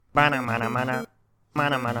Mana mana mana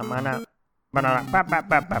mana mana mana.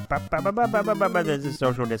 This is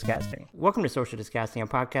Social Discasting. Welcome to Social Discasting, a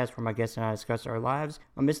podcast where my guests and I discuss our lives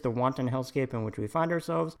amidst the wanton hellscape in which we find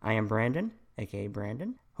ourselves. I am Brandon, aka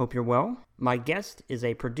Brandon. Hope you're well. My guest is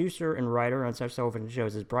a producer and writer on such television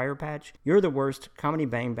shows as Briar Patch, You're the Worst, Comedy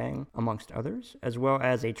Bang Bang, amongst others, as well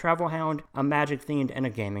as a travel hound, a magic fiend, and a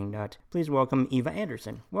gaming nut. Please welcome Eva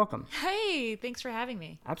Anderson. Welcome. Hey, thanks for having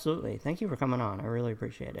me. Absolutely. Thank you for coming on. I really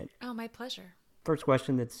appreciate it. Oh, my pleasure. First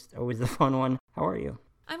question, that's always the fun one. How are you?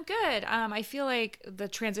 I'm good. I feel like the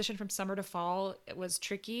transition from summer to fall was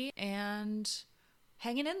tricky and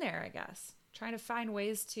hanging in there, I guess. Trying to find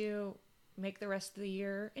ways to make the rest of the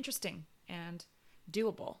year interesting and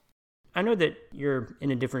doable. I know that you're in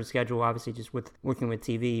a different schedule, obviously, just with working with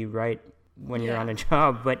TV, right? When you're Yeah. on a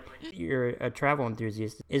job, but you're a travel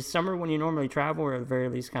enthusiast. Is summer when you normally travel, or at the very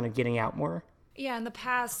least kind of getting out more? Yeah, in the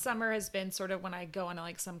past, summer has been sort of when I go on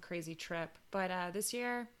like some crazy trip. But this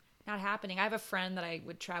year, not happening. I have a friend that I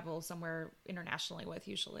would travel somewhere internationally with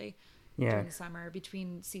usually during the summer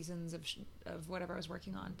between seasons of whatever I was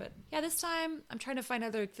working on. But yeah, this time I'm trying to find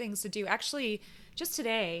other things to do. Actually, just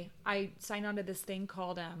today, I signed on to this thing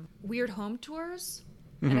called Weird Home Tours.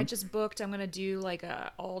 And I just booked, I'm going to do like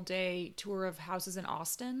a all-day tour of houses in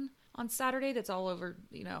Austin on Saturday that's all over,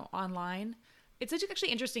 online. It's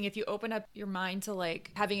actually interesting if you open up your mind to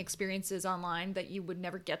like having experiences online that you would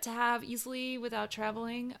never get to have easily without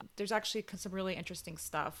traveling. There's actually some really interesting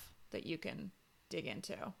stuff that you can dig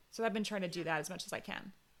into. So I've been trying to do that as much as I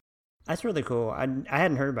can. That's really cool. I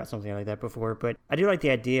hadn't heard about something like that before, but I do like the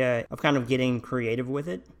idea of kind of getting creative with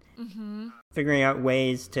it. Mm-hmm. Figuring out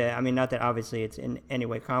ways to, not that obviously it's in any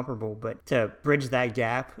way comparable, but to bridge that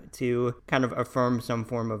gap to kind of affirm some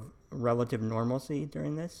form of relative normalcy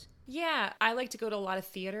during this. Yeah, I like to go to a lot of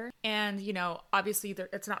theater. And, obviously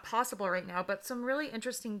it's not possible right now, but some really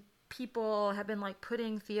interesting people have been like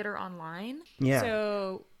putting theater online. Yeah.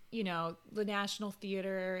 So, the National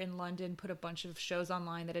Theatre in London put a bunch of shows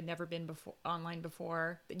online that had never been online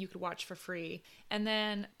before that you could watch for free. And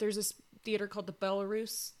then there's this theater called the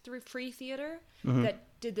Belarus Free Theater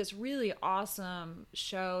that did this really awesome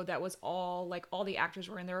show that was all the actors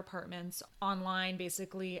were in their apartments online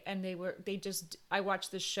basically, and I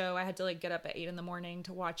watched this show. I had to get up at 8 a.m.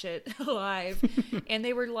 to watch it live. And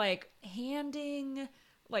they were handing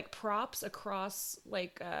props across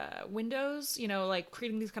windows,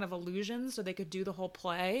 creating these kind of illusions so they could do the whole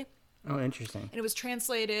play. Oh, interesting. And it was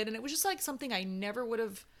translated, and it was just something I never would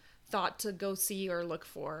have thought to go see or look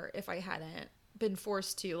for if I hadn't been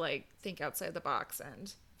forced to think outside the box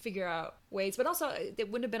and figure out ways. But also it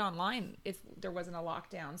wouldn't have been online if there wasn't a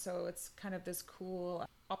lockdown. So it's kind of this cool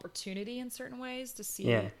opportunity in certain ways to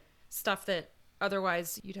see stuff that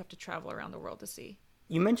otherwise you'd have to travel around the world to see.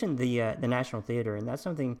 You mentioned the National Theater, and that's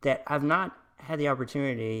something that I've not had the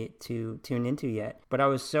opportunity to tune into yet. But I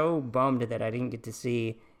was so bummed that I didn't get to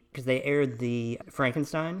see, because they aired the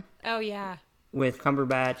Frankenstein. Oh, yeah. With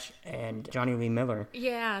Cumberbatch and Johnny Lee Miller.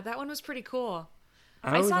 Yeah, that one was pretty cool.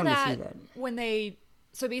 I always saw wanted that, to see that. When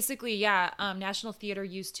so basically, National Theater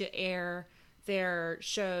used to air their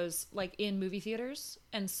shows in movie theaters.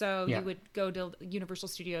 And so you would go to Universal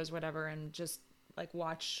Studios, whatever, and just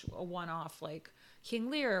watch a one-off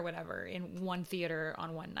King Lear or whatever in one theater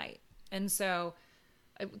on one night. And so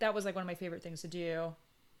that was one of my favorite things to do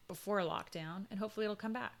before lockdown, and hopefully it'll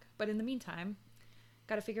come back. But in the meantime,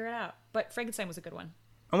 got to figure it out. But Frankenstein was a good one.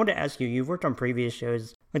 I wanted to ask you, you've worked on previous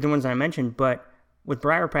shows like the ones I mentioned, but with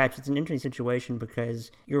Briar Patch, it's an interesting situation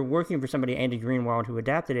because you're working for somebody, Andy Greenwald, who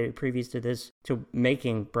adapted it previous to this, to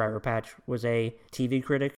making Briar Patch, was a TV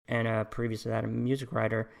critic and previous to that, a music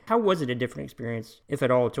writer. How was it a different experience, if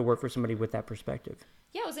at all, to work for somebody with that perspective?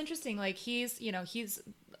 Yeah, it was interesting. He's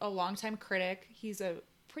a longtime critic. He's a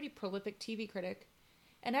pretty prolific TV critic,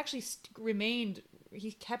 and actually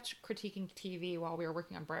he kept critiquing TV while we were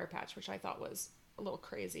working on Briar Patch, which I thought was a little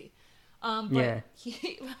crazy. But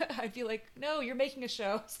I'd be like, no, you're making a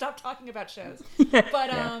show. Stop talking about shows.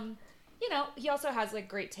 But, he also has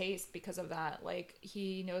great taste because of that.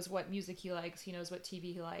 He knows what music he likes. He knows what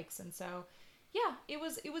TV he likes. And so, yeah, it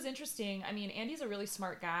was interesting. Andy's a really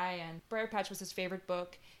smart guy, and Briar Patch was his favorite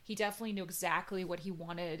book. He definitely knew exactly what he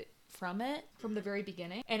wanted from it from the very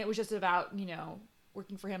beginning. And it was just about,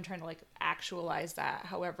 working for him, trying to actualize that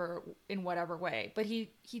in whatever way. But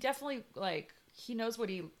he definitely he knows what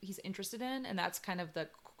he's interested in, and that's kind of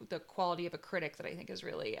the quality of a critic that I think is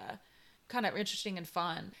really kind of interesting and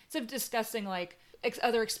fun. Instead of discussing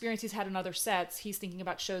other experience he's had in other sets, he's thinking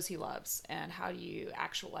about shows he loves and how do you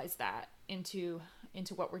actualize that into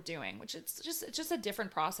what we're doing, which it's just a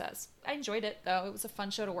different process. I enjoyed it though. It was a fun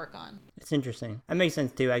show to work on. It's interesting. That makes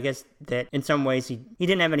sense too. I guess that in some ways he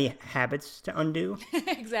didn't have any habits to undo.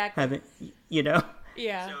 Exactly.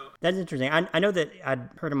 Yeah. So that's interesting. I know that I'd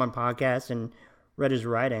heard him on podcasts and read his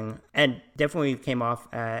writing, and definitely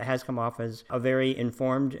has come off as a very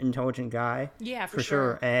informed, intelligent guy. Yeah, for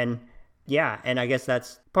sure. And I guess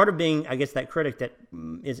that's part of being, I guess, that critic that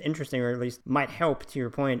is interesting, or at least might help, to your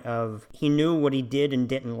point of he knew what he did and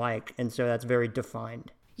didn't like, and so that's very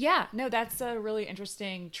defined. Yeah, no, that's a really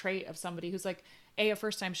interesting trait of somebody who's like, A, a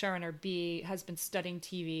first-time showrunner, B, has been studying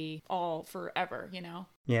TV all forever, you know?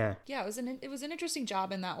 Yeah. Yeah, it was an interesting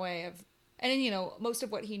job in that way of, and you know, most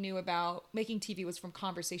of what he knew about making TV was from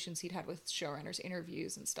conversations he'd had with showrunners,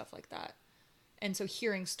 interviews and stuff like that. And so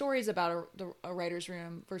hearing stories about a writer's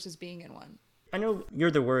room versus being in one. I know You're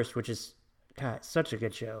the Worst, which is, God, such a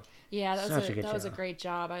good show. Yeah, that was a great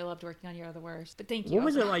job. I loved working on You're the Worst. But thank you. What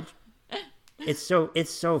was it like? It's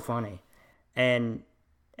so funny. And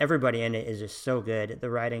everybody in it is just so good. The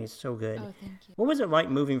writing is so good. Oh, thank you. What was it like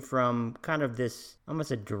moving from kind of this,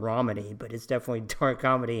 almost a dramedy, but it's definitely dark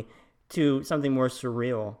comedy, to something more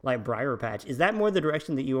surreal like Briar Patch? Is that more the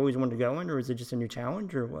direction that you always wanted to go in, or is it just a new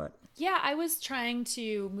challenge, or what? Yeah, I was trying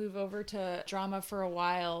to move over to drama for a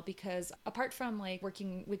while because apart from like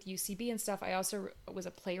working with UCB and stuff, I also was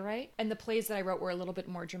a playwright, and the plays that I wrote were a little bit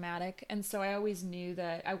more dramatic. And so I always knew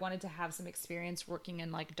that I wanted to have some experience working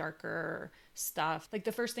in like darker stuff. Like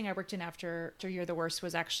the first thing I worked in after You're the Worst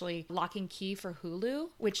was actually Lock and Key for Hulu,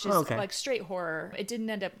 which is like straight horror. It didn't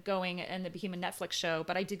end up going and it became a Netflix show,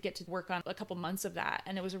 but I did get to work on a couple months of that.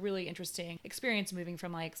 And it was a really interesting experience moving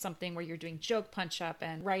from like something where you're doing joke punch up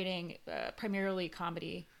and writing primarily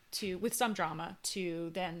comedy with some drama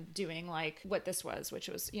to then doing like what this was, which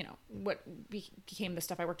was, you know, what became the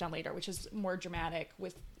stuff I worked on later, which is more dramatic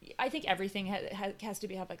with, I think everything has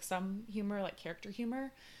to have like some humor, like character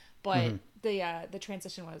humor. But the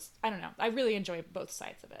transition was, I don't know, I really enjoy both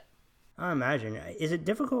sides of it. I imagine. Is it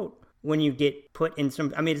difficult when you get put in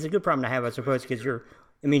some, I mean, it's a good problem to have, I suppose, because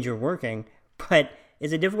it means you're working, but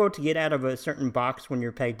is it difficult to get out of a certain box when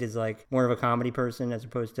you're pegged as like more of a comedy person as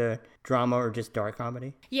opposed to drama or just dark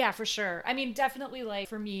comedy? Yeah, for sure. I mean, definitely like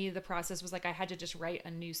for me, the process was like I had to just write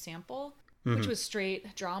a new sample, which was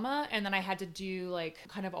straight drama. And then I had to do like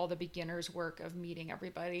kind of all the beginner's work of meeting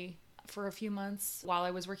everybody for a few months while I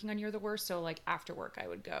was working on You're the Worst. So like after work, I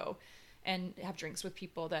would go and have drinks with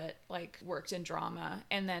people that like worked in drama.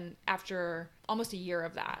 And then after almost a year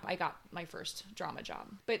of that, I got my first drama job.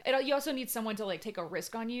 But you also need someone to like take a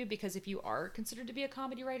risk on you, because if you are considered to be a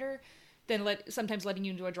comedy writer, then sometimes letting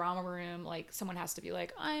you into a drama room, like someone has to be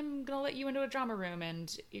like, I'm gonna let you into a drama room,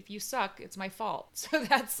 and if you suck, it's my fault. So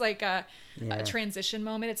that's like a transition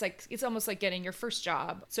moment. It's almost like getting your first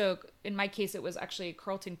job. So in my case, it was actually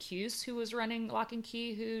Carlton Cuse, who was running Lock and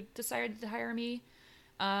Key, who decided to hire me,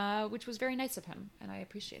 which was very nice of him, and I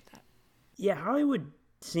appreciate that. Yeah, Hollywood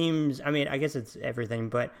seems, I mean, I guess it's everything,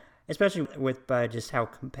 but especially with just how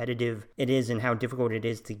competitive it is and how difficult it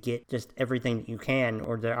is to get just everything that you can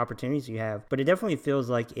or the opportunities you have. But it definitely feels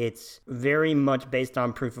like it's very much based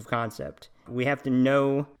on proof of concept. We have to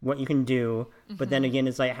know what you can do, but then again,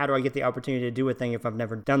 it's like, how do I get the opportunity to do a thing if I've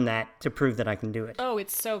never done that to prove that I can do it? Oh,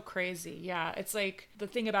 it's so crazy. Yeah. It's like the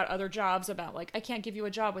thing about other jobs about like, I can't give you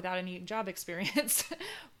a job without any job experience,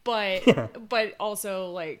 but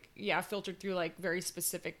also like, yeah, filtered through like very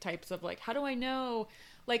specific types of like, how do I know?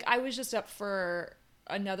 Like I was just up for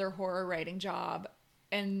another horror writing job,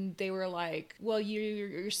 and they were like, well,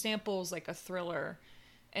 your sample's like a thriller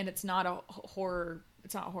and it's not a horror.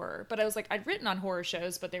 It's not horror. But I was like, I'd written on horror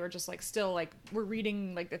shows, but they were just like, still like, we're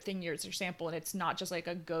reading like the thing, your sample, and it's not just like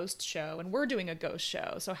a ghost show, and we're doing a ghost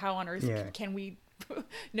show. So how on earth can we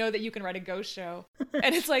know that you can write a ghost show?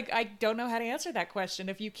 And it's like, I don't know how to answer that question.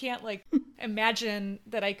 If you can't like imagine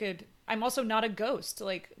that I'm also not a ghost.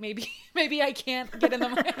 Like maybe I can't get in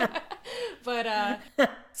the but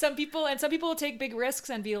some people will take big risks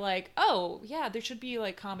and be like, oh yeah, there should be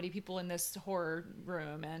like comedy people in this horror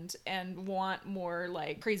room and want more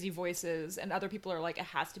like crazy voices, and other people are like, it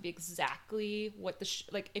has to be exactly what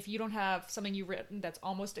like if you don't have something you've written that's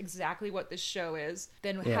almost exactly what this show is,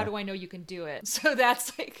 then how do I know you can do it? So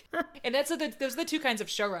that's like, and those are the two kinds of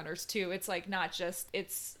showrunners too. It's like not just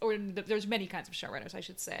there's many kinds of showrunners, I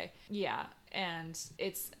should say. Yeah. And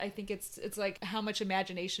I think it's like, how much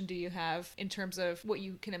imagination do you have in terms of what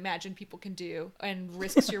you can imagine people can do, and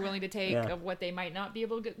risks you're willing to take of what they might not be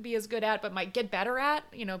able to be as good at, but might get better at.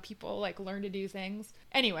 You know, people like learn to do things.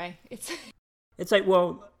 Anyway, it's like,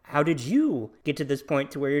 well, how did you get to this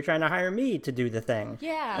point to where you're trying to hire me to do the thing?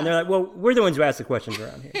 Yeah. And they're like, well, we're the ones who ask the questions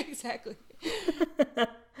around here. Exactly.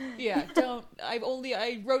 Yeah,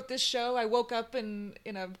 I wrote this show. I woke up in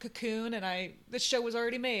a cocoon and this show was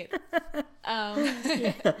already made.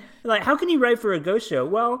 Yeah. Like, how can you write for a ghost show?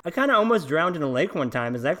 Well, I kind of almost drowned in a lake one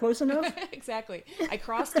time. Is that close enough? Exactly. I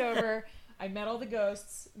crossed over. I met all the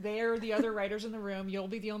ghosts. They're the other writers in the room. You'll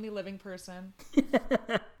be the only living person.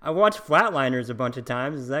 I watched Flatliners a bunch of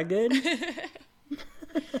times. Is that good?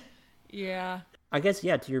 Yeah. I guess,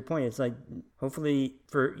 yeah, to your point, it's like, hopefully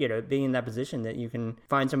for, being in that position that you can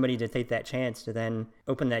find somebody to take that chance to then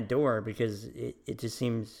open that door, because it just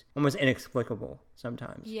seems almost inexplicable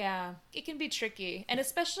sometimes. Yeah, it can be tricky. And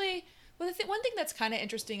especially, one thing that's kind of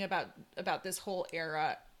interesting about this whole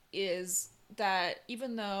era is that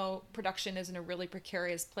even though production is in a really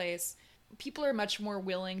precarious place, people are much more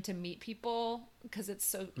willing to meet people because it's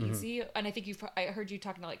so easy. And I think I heard you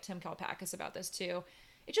talking to like Tim Kalpakis about this too.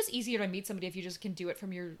 It's just easier to meet somebody if you just can do it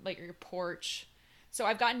from your porch. So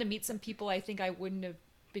I've gotten to meet some people I think I wouldn't have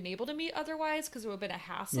been able to meet otherwise because it would have been a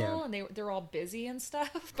hassle, and they're all busy and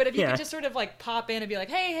stuff. But if you could just sort of like pop in and be like,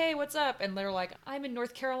 hey, what's up? And they're like, I'm in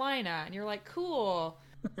North Carolina. And you're like, cool.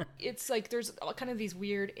 It's like there's all kind of these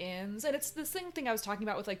weird ins. And it's the same thing I was talking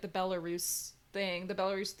about with like the Belarus thing, the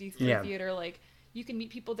Belarus theater. Like, you can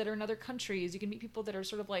meet people that are in other countries. You can meet people that are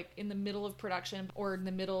sort of like in the middle of production or in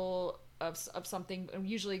the middle of something, and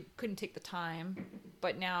usually couldn't take the time.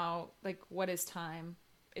 But now, like, what is time?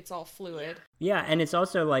 It's all fluid. Yeah, and it's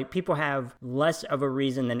also like people have less of a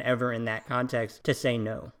reason than ever in that context to say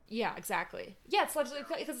no. Yeah, exactly. Yeah,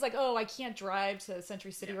 it's like, oh, I can't drive to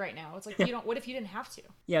Century City right now. It's like, what if you didn't have to?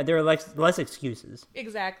 Yeah, there are less excuses.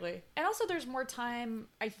 Exactly. And also there's more time,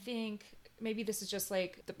 I think. Maybe this is just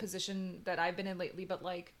like the position that I've been in lately, but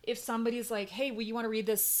like if somebody's like, hey, well, you want to read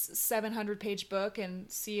this 700-page book and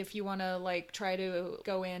see if you want to like try to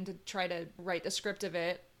go in to try to write the script of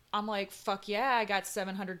it, I'm like, fuck yeah, I got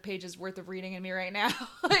 700 pages worth of reading in me right now.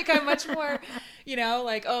 Like, I'm much more,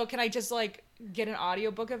 like, oh, can I just like get an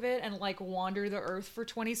audiobook of it and like wander the earth for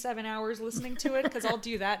 27 hours listening to it? Because I'll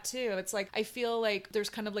do that too. It's like, I feel like there's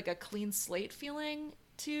kind of like a clean slate feeling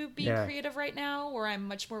to being creative right now, where I'm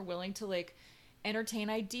much more willing to like entertain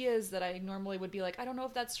ideas that I normally would be like, I don't know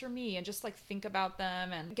if that's for me, and just like think about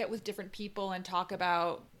them and get with different people and talk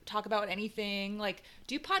about anything, like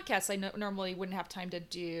do podcasts I normally wouldn't have time to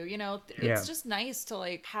do. It's just nice to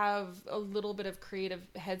like have a little bit of creative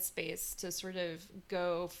headspace to sort of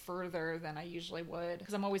go further than I usually would,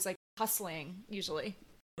 because I'm always like hustling usually.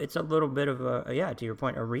 It's a little bit of to your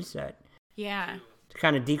point, a reset. Yeah. To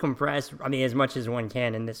kind of decompress, I mean, as much as one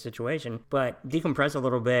can in this situation, but decompress a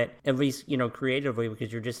little bit, at least, creatively,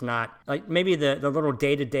 because you're just not, like, maybe the little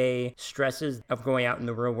day-to-day stresses of going out in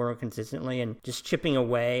the real world consistently and just chipping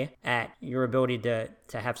away at your ability to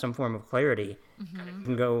have some form of clarity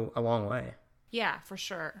can go a long way. Yeah, for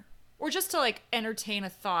sure. Or just to, like, entertain a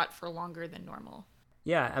thought for longer than normal.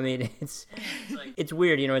 Yeah, I mean, it's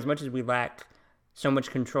weird, as much as we lack so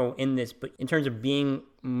much control in this, but in terms of being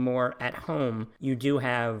more at home, you do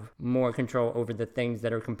have more control over the things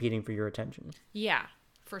that are competing for your attention. Yeah,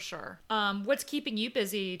 for sure. What's keeping you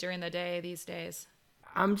busy during the day these days?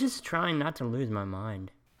 I'm just trying not to lose my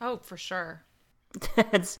mind. Oh, for sure.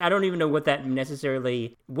 I don't even know what that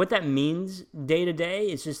means day to day.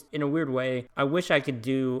 It's just, in a weird way, I wish I could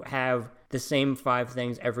have the same 5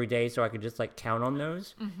 things every day so I could just like count on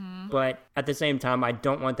those. But at the same time, I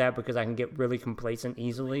don't want that, because I can get really complacent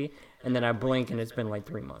easily, and then I blink and it's been like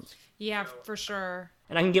 3 months. Yeah, for sure.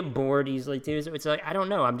 And I can get bored easily too. So it's like, I don't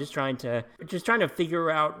know. I'm just trying to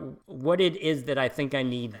figure out what it is that I think I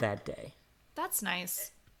need that day. That's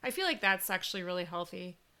nice. I feel like that's actually really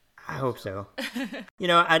healthy. I hope so.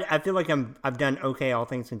 I feel like I've done okay, all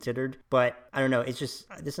things considered, but I don't know. It's just,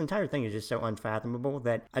 this entire thing is just so unfathomable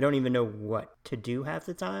that I don't even know what to do half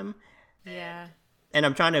the time. Yeah. And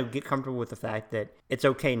I'm trying to get comfortable with the fact that it's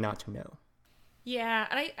okay not to know. Yeah,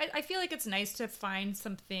 and I feel like it's nice to find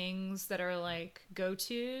some things that are like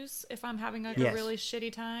go-tos if I'm having like a really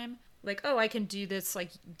shitty time. Like, oh, I can do this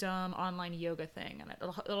like dumb online yoga thing, and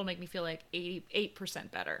it'll make me feel like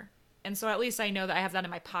 88% better. And so at least I know that I have that in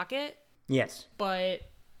my pocket. Yes. But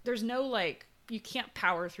there's no like, you can't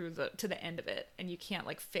power through to the end of it, and you can't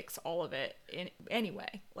like fix all of it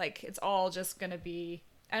anyway. Like, it's all just going to be,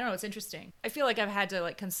 I don't know, it's interesting. I feel like I've had to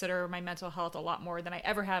like consider my mental health a lot more than I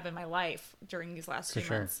ever have in my life during these last 2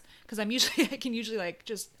 months. Because I can usually like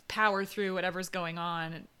just power through whatever's going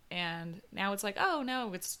on. And now it's like, oh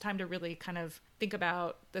no, it's time to really kind of think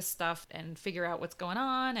about this stuff and figure out what's going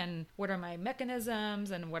on and what are my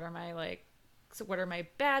mechanisms and what are my like So what are my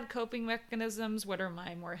bad coping mechanisms? What are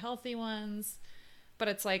my more healthy ones? But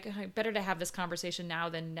it's like, better to have this conversation now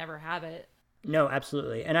than never have it. No,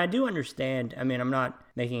 absolutely. And I do understand. I mean, I'm not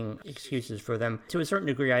making excuses for them. To a certain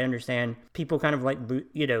degree, I understand people kind of like,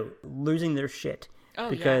 losing their shit.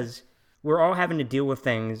 Because we're all having to deal with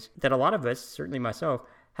things that a lot of us, certainly myself,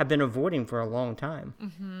 have been avoiding for a long time.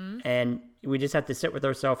 Mm-hmm. And we just have to sit with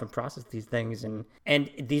ourselves and process these things. And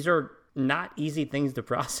these are not easy things to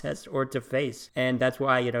process or to face. And that's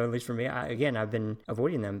why, at least for me, I've been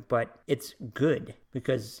avoiding them. But it's good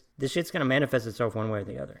because this shit's going to manifest itself one way or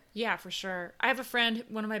the other. Yeah, for sure. I have a friend,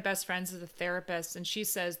 one of my best friends is a therapist, and she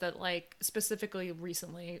says that, like, specifically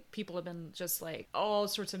recently, people have been just like, all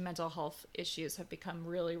sorts of mental health issues have become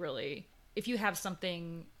really, really, if you have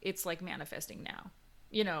something, it's like manifesting now.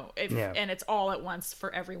 And it's all at once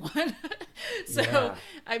for everyone. So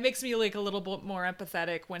it makes me like a little bit more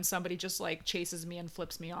empathetic when somebody just like chases me and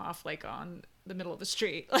flips me off like on the middle of the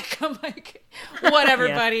street. Like, I'm like, whatever,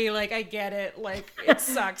 buddy. Like, I get it. Like, it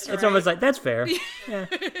sucks. It's almost like, that's fair. Yeah.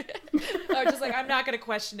 Or just like, I'm not going to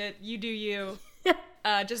question it. You do you.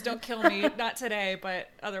 Just don't kill me. Not today, but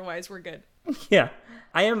otherwise we're good. Yeah.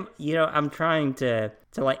 I am, I'm trying to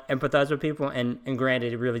like empathize with people, and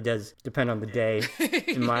granted, it really does depend on the day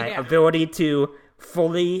and my ability to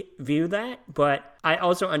fully view that. But I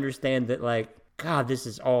also understand that, like, God, this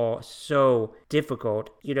is all so difficult.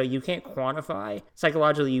 You can't quantify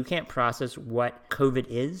psychologically, you can't process what COVID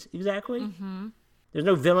is exactly. Mm-hmm. There's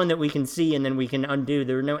no villain that we can see and then we can undo.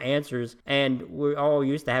 There are no answers. And we're all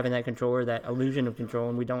used to having that control or that illusion of control,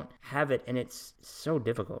 and we don't have it. And it's so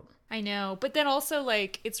difficult. I know. But then also,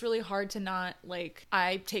 like, it's really hard to not, like,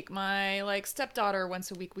 I take my, like, stepdaughter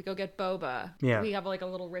once a week. We go get boba. Yeah. We have, like, a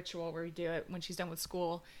little ritual where we do it when she's done with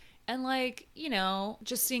school. And, like,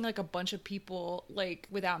 just seeing, like, a bunch of people, like,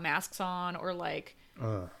 without masks on or, like,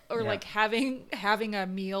 like, having a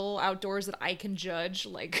meal outdoors that I can judge,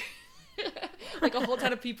 like... like a whole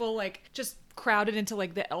ton of people like just crowded into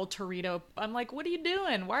like the El Torito. I'm like, what are you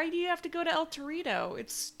doing? Why do you have to go to El Torito?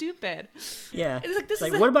 It's stupid. Yeah. It's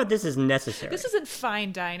like, what about this is necessary? This isn't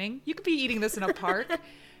fine dining. You could be eating this in a park.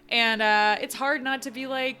 And it's hard not to be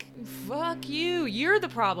like, fuck you. You're the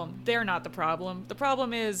problem. They're not the problem. The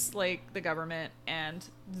problem is like the government and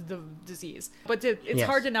the disease. But it's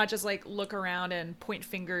hard to not just like look around and point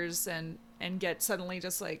fingers and get suddenly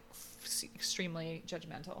just like extremely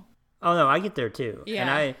judgmental. Oh no, I get there too.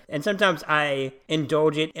 Yeah. And sometimes I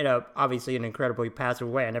indulge it in obviously an incredibly passive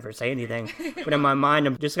way. I never say anything, but in my mind,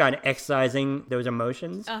 I'm just kind of exercising those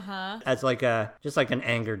emotions as like just like an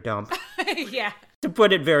anger dump. Yeah. To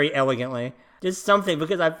put it very elegantly, just something,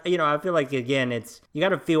 because I feel like, again, you got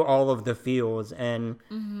to feel all of the feels, and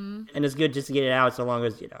it's good just to get it out, so long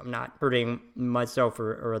as I'm not hurting myself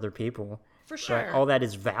or other people. For sure. But all that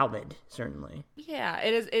is valid, certainly. Yeah,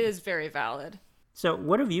 it is. It is very valid. So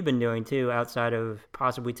what have you been doing, too, outside of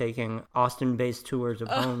possibly taking Austin-based tours of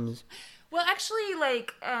homes? Well, actually,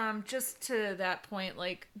 like, just to that point,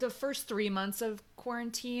 like, the first 3 months of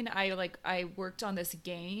quarantine, I worked on this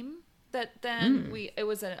game that then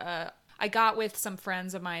I got with some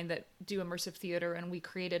friends of mine that do immersive theater, and we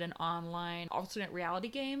created an online alternate reality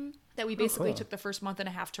game that we basically took the first month and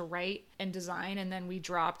a half to write and design, and then we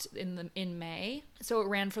dropped in May. So it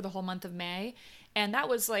ran for the whole month of May, and that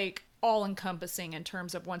was, like, all encompassing in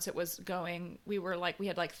terms of once it was going. We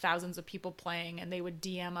had like thousands of people playing, and they would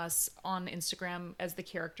DM us on Instagram as the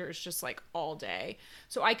characters just like all day.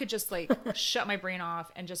 So I could just like shut my brain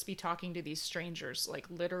off and just be talking to these strangers like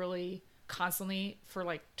literally constantly for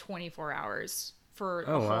like 24 hours for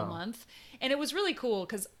a whole month. And it was really cool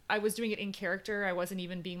because I was doing it in character. I wasn't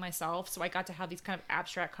even being myself. So I got to have these kind of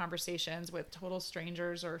abstract conversations with total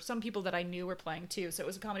strangers or some people that I knew were playing too. So it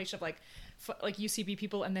was a combination of like UCB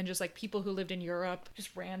people and then just like people who lived in Europe,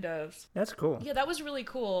 just randos. That's cool. Yeah, that was really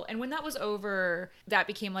cool. And when that was over, that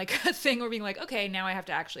became like a thing where being like, okay, now I have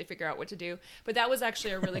to actually figure out what to do. But that was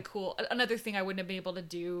actually a really cool, another thing I wouldn't have been able to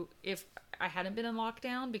do if I hadn't been in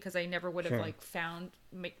lockdown, because I never would have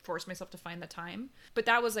forced myself to find the time. But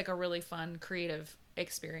that was like a really fun, creative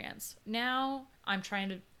experience. Now I'm trying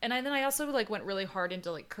to, and then I also like went really hard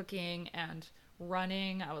into like cooking and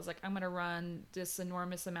running. I was like, I'm gonna run this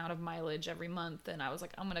enormous amount of mileage every month, and I was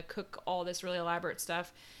like, I'm gonna cook all this really elaborate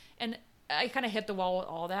stuff, and I kind of hit the wall with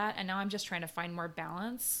all that, and now I'm just trying to find more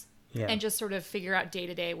balance and just sort of figure out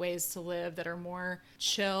day-to-day ways to live that are more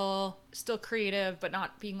chill, still creative, but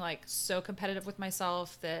not being like so competitive with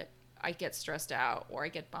myself that I get stressed out or I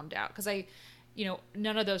get bummed out, because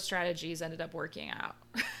none of those strategies ended up working out.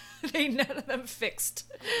 None of them fixed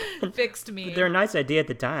me. But they're a nice idea at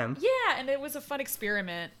the time. Yeah, and it was a fun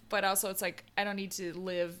experiment, but also it's like I don't need to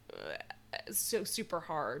live so super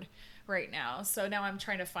hard right now. So now I'm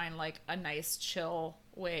trying to find like a nice chill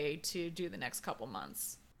way to do the next couple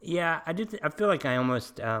months. Yeah, I do. I feel like I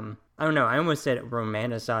almost, I don't know. I almost said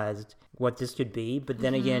romanticized what this could be, but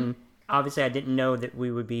then again, obviously, I didn't know that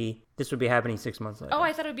this would be happening 6 months later. Oh,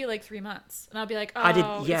 I thought it would be like 3 months, and I'll be like,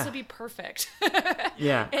 this would be perfect.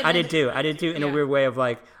 Yeah, I did too. In a weird way of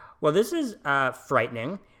like, well, this is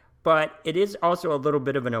frightening, but it is also a little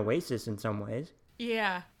bit of an oasis in some ways.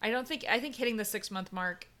 Yeah, I think hitting the 6 month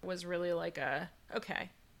mark was really like okay,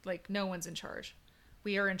 like no one's in charge.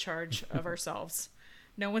 We are in charge of ourselves.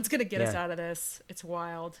 No one's going to get us out of this. It's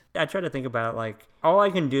wild. I try to think about it like, all I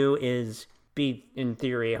can do is be, in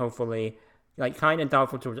theory, hopefully, like kind and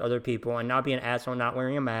thoughtful towards other people and not be an asshole not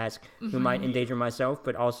wearing a mask who might endanger myself.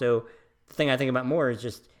 But also, the thing I think about more is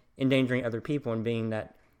just endangering other people and being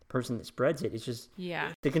that person that spreads it. It's just,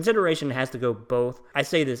 the consideration has to go both. I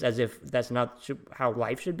say this as if that's not how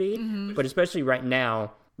life should be, but especially right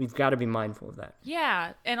now, we've got to be mindful of that.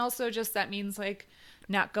 Yeah, and also just that means like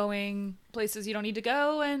not going places you don't need to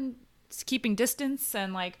go and keeping distance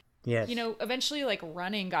and like, you know, eventually like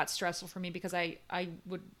running got stressful for me because I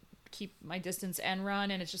would keep my distance and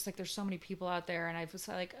run, and it's just like there's so many people out there, and I was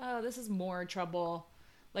like, oh, this is more trouble.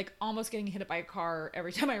 Like almost getting hit by a car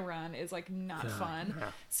every time I run is like not fun. Yeah.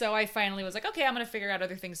 So I finally was like, okay, I'm gonna figure out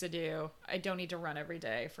other things to do. I don't need to run every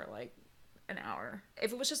day for like an hour.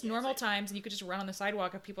 If it was just normal times and you could just run on the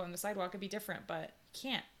sidewalk, if people on the sidewalk, it'd be different, but you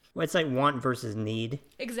can't. Well, it's like want versus need.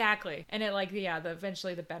 Exactly. And it like,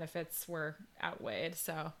 eventually the benefits were outweighed,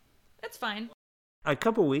 so that's fine. A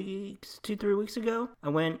couple weeks, 2-3 weeks ago, I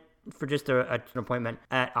went for just an appointment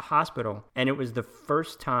at a hospital, and it was the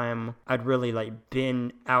first time I'd really like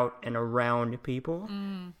been out and around people.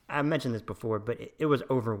 I mentioned this before, but it was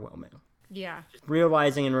overwhelming. Yeah. Just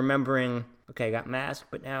realizing and remembering, okay, I got masked,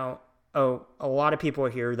 but now, oh, a lot of people are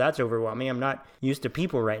here. That's overwhelming. I'm not used to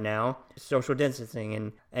people right now. Social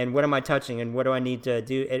distancing and what am I touching and what do I need to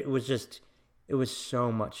do? It was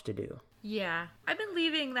so much to do. Yeah. I've been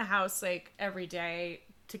leaving the house like every day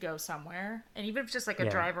to go somewhere. And even if it's just like a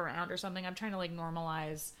drive around or something, I'm trying to like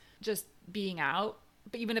normalize just being out.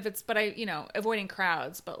 But even if it's, avoiding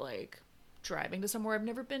crowds, but like driving to somewhere I've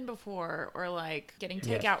never been before, or like getting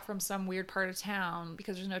takeout from some weird part of town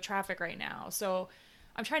because there's no traffic right now. So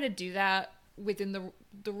I'm trying to do that within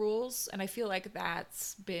the rules, and I feel like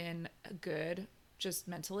that's been good just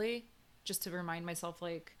mentally, just to remind myself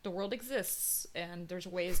like the world exists and there's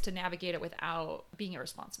ways to navigate it without being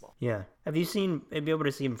irresponsible. Yeah. Have you been able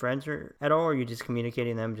to see friends at all, or are you just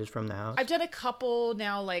communicating them just from the house? I've done a couple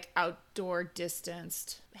now like outdoor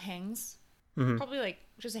distanced hangs, probably like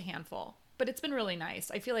just a handful, but it's been really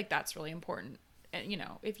nice. I feel like that's really important. And,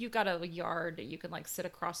 if you've got a yard that you can like sit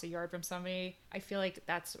across the yard from somebody, I feel like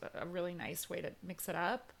that's a really nice way to mix it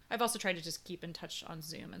up. I've also tried to just keep in touch on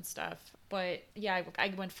Zoom and stuff. But yeah,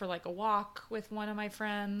 I went for like a walk with one of my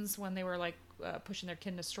friends when they were like pushing their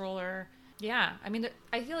kid in a stroller. Yeah, I mean,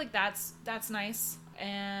 I feel like that's nice.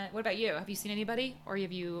 And what about you? Have you seen anybody, or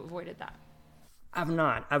have you avoided that? I've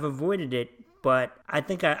not. I've avoided it, but I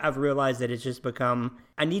think I've realized that it's just become,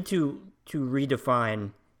 I need to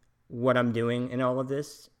redefine what I'm doing in all of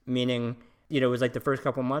this, meaning, it was like the first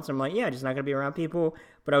couple months, I'm like, just not going to be around people,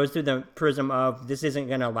 but I was through the prism of this isn't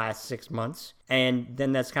going to last 6 months, and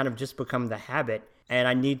then that's kind of just become the habit, and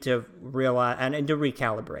I need to realize, and to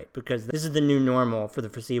recalibrate, because this is the new normal for the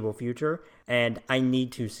foreseeable future, and I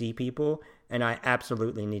need to see people, and I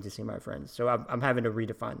absolutely need to see my friends, so I'm having to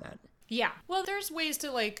redefine that. Yeah, well, there's ways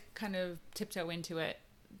to like kind of tiptoe into it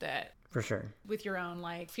that... For sure. With your own,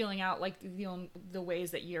 like, feeling out, like, the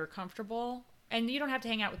ways that you're comfortable. And you don't have to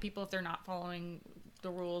hang out with people if they're not following the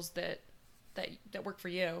rules that work for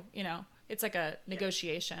you, It's like a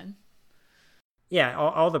negotiation. Yeah,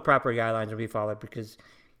 all the proper guidelines will be followed because,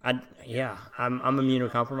 I'm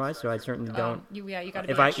immunocompromised, so I certainly don't. You got to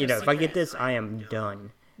be if I get this, I am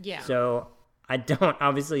done. Yeah. So I don't,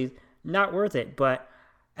 obviously, not worth it, but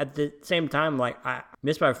at the same time, like, I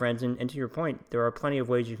miss my friends, and to your point, there are plenty of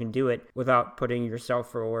ways you can do it without putting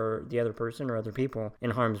yourself or the other person or other people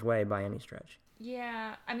in harm's way by any stretch.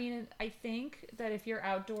 Yeah, I mean, I think that if you're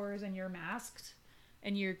outdoors and you're masked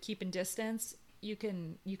and you're keeping distance, you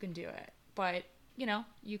can do it. But,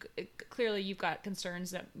 clearly you've got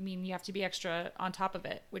concerns that mean you have to be extra on top of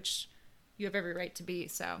it, which you have every right to be.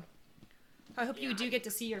 So I hope you do get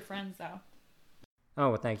to see your friends, though.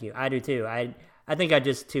 Oh, well, thank you. I do, too. I think I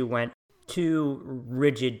just went too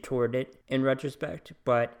rigid toward it in retrospect,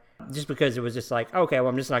 but just because it was just like, okay, well,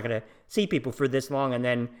 I'm just not going to see people for this long, and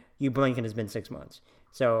then you blink and it's been 6 months.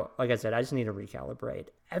 So, like I said, I just need to recalibrate.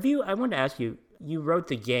 I wanted to ask you, you wrote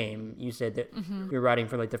the game. You said that you're writing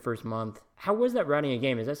for like the first month. How was that writing a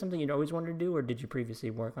game? Is that something you'd always wanted to do, or did you previously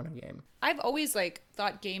work on a game? I've always like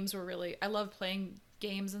thought games were really, I love playing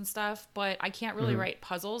games and stuff, but I can't really write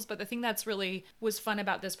puzzles. But the thing that's really was fun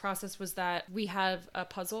about this process was that we have a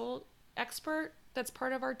puzzle expert that's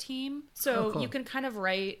part of our team. So cool. you can kind of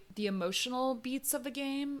write the emotional beats of the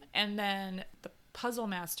game, and then the puzzle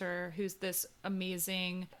master, who's this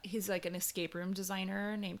amazing, he's like an escape room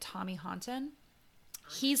designer named Tommy Haunton.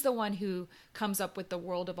 He's the one who comes up with the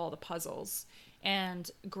world of all the puzzles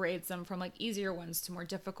and grades them from like easier ones to more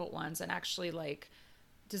difficult ones, and actually like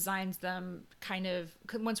designs them kind of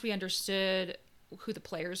once we understood who the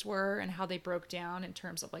players were and how they broke down in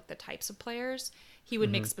terms of like the types of players. He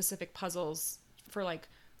would make specific puzzles for like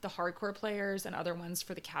the hardcore players and other ones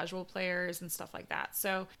for the casual players and stuff like that.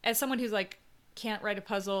 So as someone who's like can't write a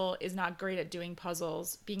puzzle, is not great at doing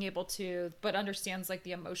puzzles, being able to, but understands like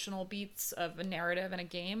the emotional beats of a narrative in a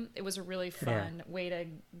game, it was a really fun way to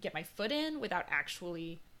get my foot in without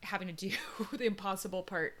actually having to do the impossible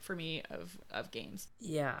part for me of games.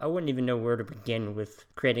 Yeah, I wouldn't even know where to begin with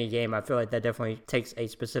creating a game. I feel like that definitely takes a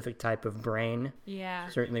specific type of brain. Yeah.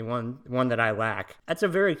 Certainly one that I lack. That's a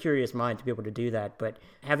very curious mind to be able to do that, but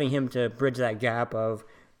having him to bridge that gap of,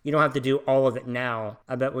 you don't have to do all of it now.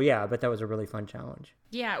 I bet that was a really fun challenge.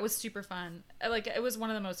 Yeah, it was super fun. Like, it was one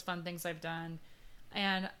of the most fun things I've done.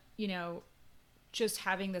 And, you know, just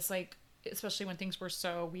having this, like, especially when things were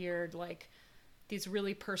so weird, like, these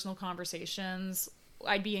really personal conversations.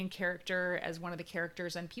 I'd be in character as one of the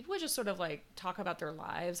characters, and people would just sort of, like, talk about their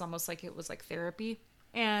lives, almost like it was, like, therapy.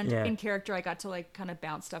 And in character, I got to, like, kind of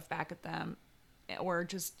bounce stuff back at them, or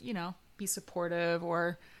just, you know, be supportive,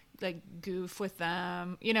 or like goof with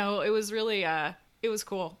them. You know, it was really it was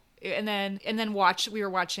cool. And then we were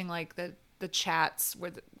watching like the chats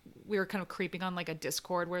where we were kind of creeping on like a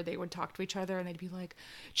Discord where they would talk to each other, and they'd be like,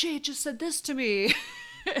 Jade just said this to me.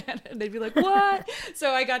 And they'd be like, what?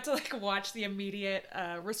 So I got to like watch the immediate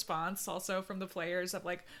response also from the players of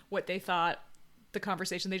like what they thought the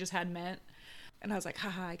conversation they just had meant. And I was like,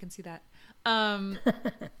 haha, I can see that.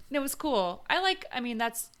 It was cool. I mean,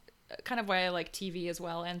 that's kind of why I like TV as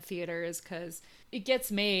well, and theater, is because it gets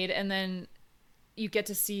made and then you get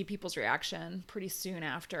to see people's reaction pretty soon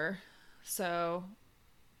after. So,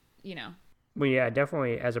 you know. Well, yeah,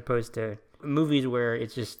 definitely, as opposed to movies where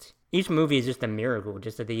it's just, each movie is just a miracle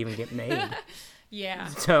just that they even get made. Yeah.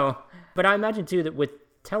 So, but I imagine too that with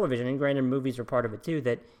television, and granted movies are part of it too,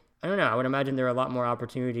 that I don't know, I would imagine there are a lot more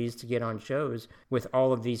opportunities to get on shows with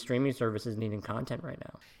all of these streaming services needing content right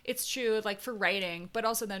now. It's true, like for writing, but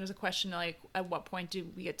also then there's a question like, at what point do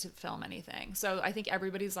we get to film anything? So I think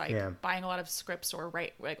everybody's like buying a lot of scripts or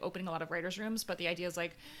opening a lot of writers' rooms, but the idea is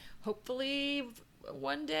like, hopefully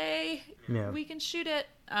one day we can shoot it.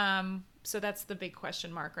 So that's the big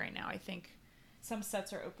question mark right now. I think some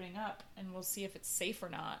sets are opening up, and we'll see if it's safe or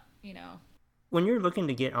not, you know. When you're looking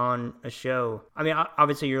to get on a show, I mean,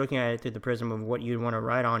 obviously you're looking at it through the prism of what you'd want to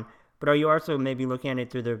write on, but are you also maybe looking at it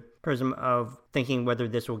through the prism of thinking whether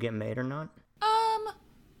this will get made or not?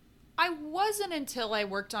 I wasn't until I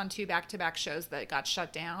worked on 2 back-to-back shows that got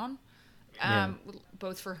shut down,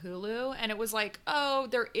 both for Hulu, and it was like, oh,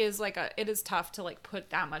 it is tough to like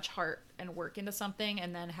put that much heart and work into something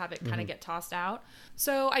and then have it kind of get tossed out.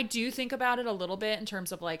 So I do think about it a little bit in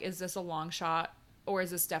terms of like, is this a long shot? Or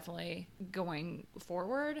is this definitely going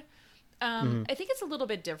forward? I think it's a little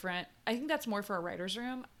bit different. I think that's more for a writer's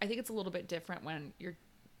room. I think it's a little bit different when you're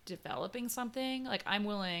developing something. Like, I'm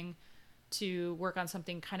willing to work on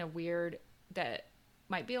something kind of weird that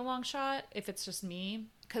might be a long shot if it's just me,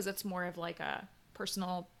 because it's more of like a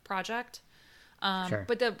personal project. Sure.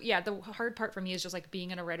 But the hard part for me is just like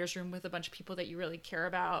being in a writer's room with a bunch of people that you really care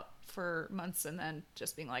about for months, and then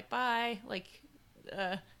just being like, bye, like,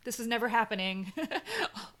 this is never happening.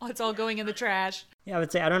 It's all going in the trash. Yeah, I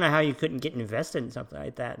would say, I don't know how you couldn't get invested in something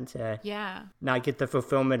like that and to not get the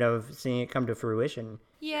fulfillment of seeing it come to fruition.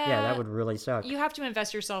 Yeah, that would really suck. You have to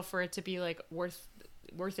invest yourself for it to be like worth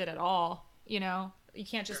it at all, you know? You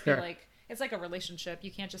can't just be like, it's like a relationship.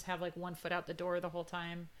 You can't just have like one foot out the door the whole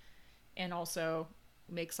time and also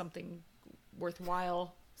make something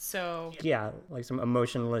worthwhile. So yeah, like some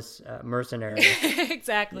emotionless mercenary.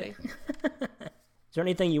 Exactly. Is there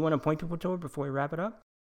anything you want to point people toward before we wrap it up?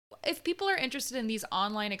 If people are interested in these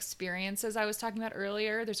online experiences I was talking about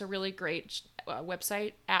earlier, there's a really great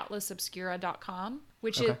website, atlasobscura.com,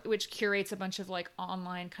 which curates a bunch of like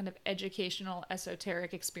online kind of educational,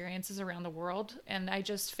 esoteric experiences around the world. And I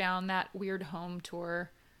just found that weird home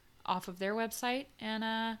tour off of their website,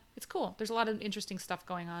 and it's cool. There's a lot of interesting stuff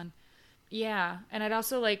going on. Yeah, and I'd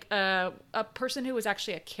also like a person who was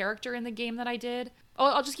actually a character in the game that I did. Oh,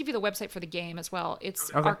 I'll just give you the website for the game as well. It's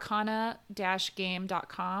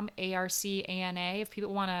arcana-game.com, ARCANA. If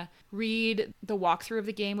people want to read the walkthrough of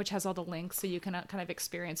the game, which has all the links so you can kind of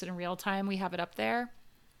experience it in real time, we have it up there.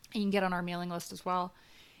 And you can get on our mailing list as well.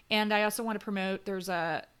 And I also want to promote, there's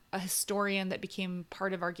a historian that became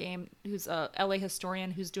part of our game who's a LA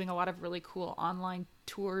historian who's doing a lot of really cool online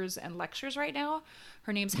tours and lectures right now.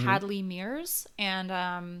 Her name's Hadley Mears. And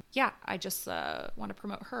I just want to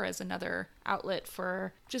promote her as another outlet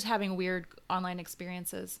for just having weird online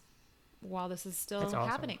experiences while this is still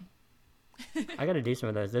happening. I got to do some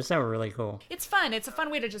of those. Those sound really cool. It's fun. It's a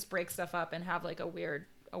fun way to just break stuff up and have like a weird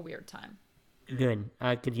time. Good.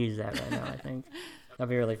 I could use that right now, I think. That'd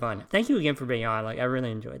be really fun. Thank you again for being on. Like, I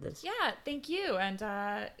really enjoyed this. Yeah, thank you. And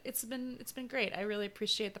it's been great. I really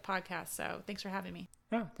appreciate the podcast. So thanks for having me.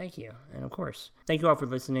 Oh, thank you. And of course, thank you all for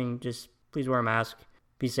listening. Just please wear a mask.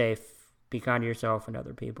 Be safe. Be kind to yourself and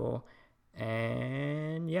other people.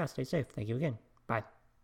 And yeah, stay safe. Thank you again. Bye.